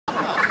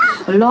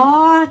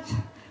Lord,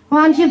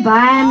 won't you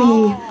buy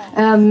me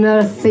a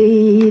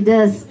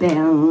Mercedes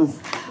Benz?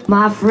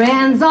 My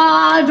friends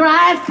all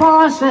drive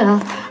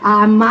Porsche.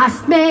 I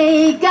must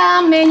make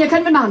a million.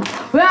 Könnt ihr machen?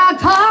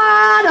 Worked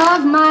hard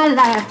of my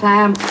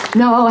lifetime.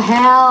 No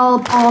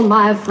help on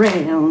my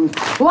friends.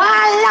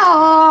 Why,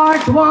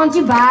 Lord, won't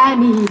you buy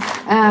me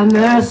a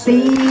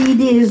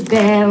Mercedes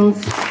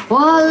Benz?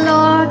 Oh,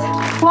 Lord,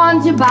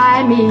 won't you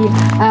buy me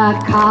a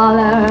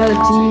color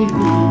TV?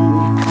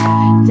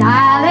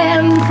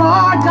 Dialing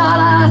 $4,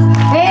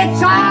 it's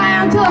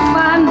trying to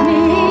fund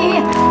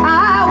me.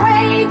 I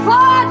wait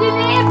for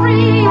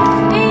delivery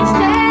each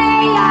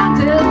day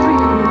until 3.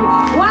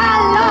 Why,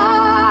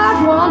 Lord,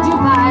 won't you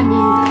buy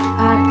me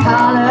a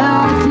color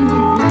TV?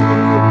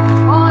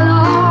 Oh,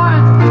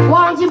 Lord,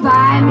 won't you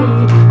buy me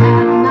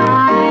a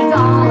night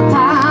on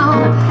town?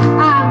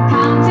 I'm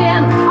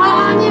counting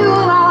on you,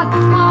 Lord.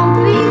 Come,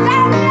 please,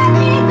 and let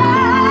me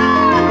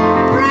down.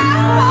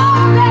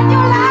 Proud that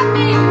you love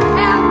me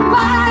and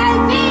buy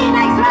the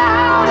next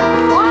round.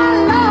 Oh,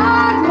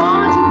 Lord,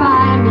 won't you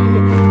buy me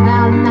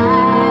a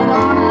night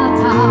on a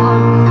town?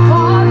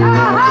 Oh,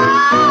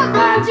 Lord,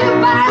 won't you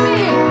buy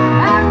me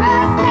a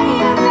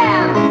Mercedes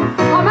Benz?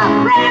 Oh, my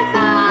friends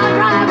all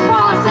drive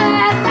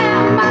Porsches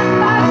and must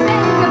not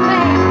make a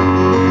man.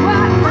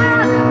 Work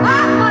hard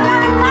all my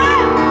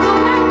lifetime to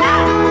make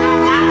that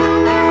with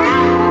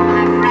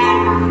my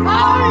friend.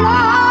 Oh,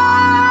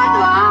 Lord,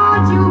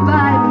 won't you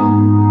buy me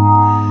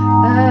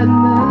a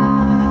Mercedes Benz?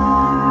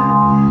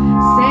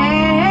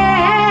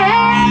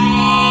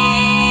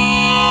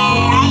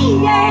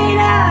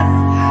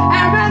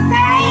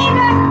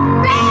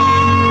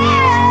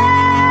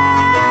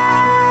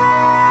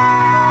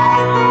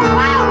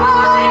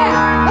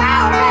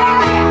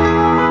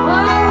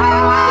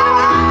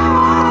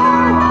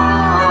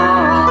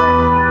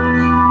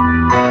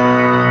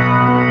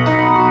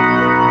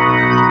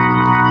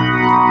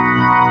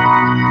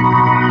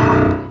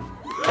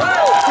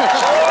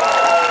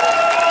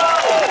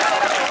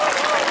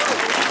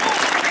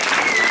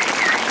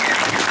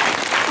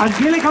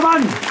 Angelika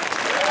Mann.